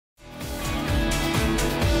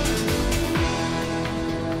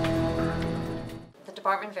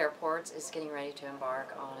Department of Airports is getting ready to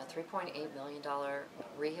embark on a $3.8 million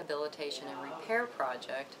rehabilitation and repair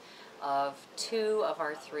project of two of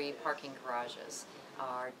our three parking garages.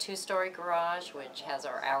 Our two-story garage, which has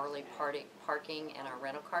our hourly parking and our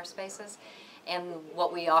rental car spaces, and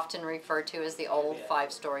what we often refer to as the old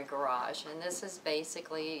five-story garage. And this is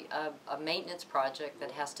basically a maintenance project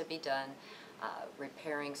that has to be done,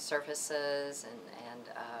 repairing surfaces and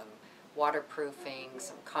waterproofing,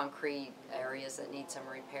 some concrete areas that need some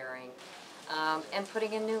repairing, and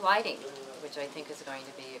putting in new lighting, which I think is going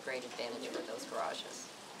to be a great advantage for those garages.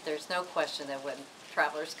 There's no question that when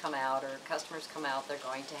travelers come out or customers come out, they're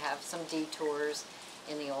going to have some detours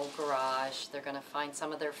in the old garage. They're going to find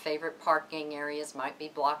some of their favorite parking areas might be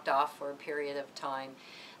blocked off for a period of time.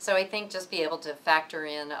 So I think just be able to factor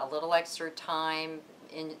in a little extra time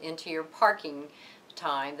into your parking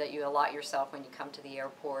time that you allot yourself when you come to the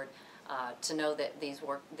airport, to know that these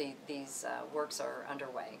works are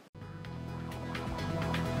underway.